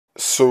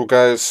So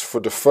guys, for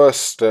the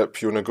first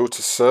step, you want to go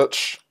to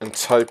search and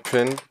type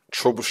in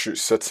troubleshoot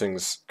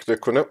settings.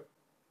 Click on it.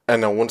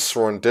 And now once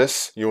we're on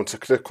this, you want to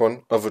click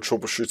on other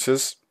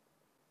troubleshooters.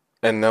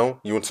 And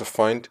now you want to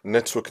find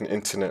network and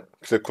internet.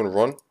 Click on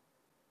run.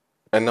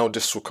 And now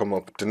this will come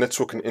up, the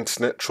network and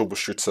internet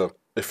troubleshooter.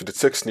 If it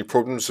detects any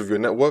problems with your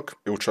network,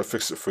 it will try to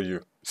fix it for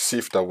you. See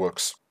if that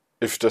works.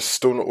 If that's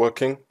still not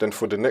working, then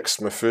for the next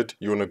method,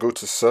 you want to go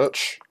to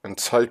search and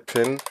type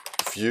in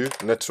view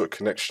network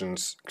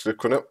connections.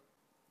 Click on it.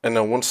 And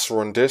now once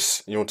we're on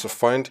this, you want to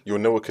find your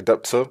network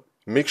adapter.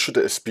 Make sure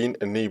that it's been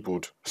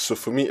enabled. So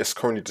for me, it's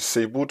currently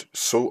disabled.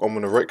 So I'm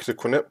going to right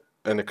click on it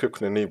and then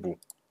click on enable,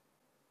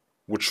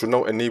 which will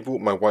now enable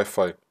my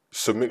Wi-Fi.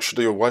 So make sure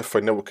that your Wi-Fi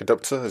network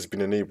adapter has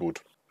been enabled.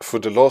 For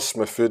the last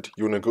method,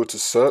 you want to go to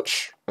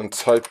search and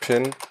type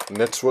in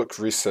network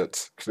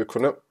reset. Click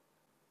on it.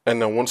 And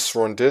now once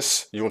we're on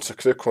this, you want to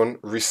click on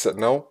reset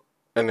now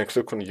and then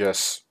click on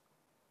yes.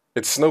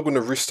 It's now going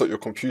to restart your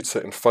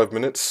computer in 5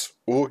 minutes,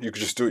 or you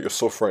could just do it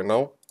yourself right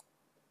now.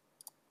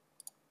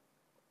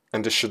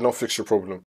 And this should now fix your problem.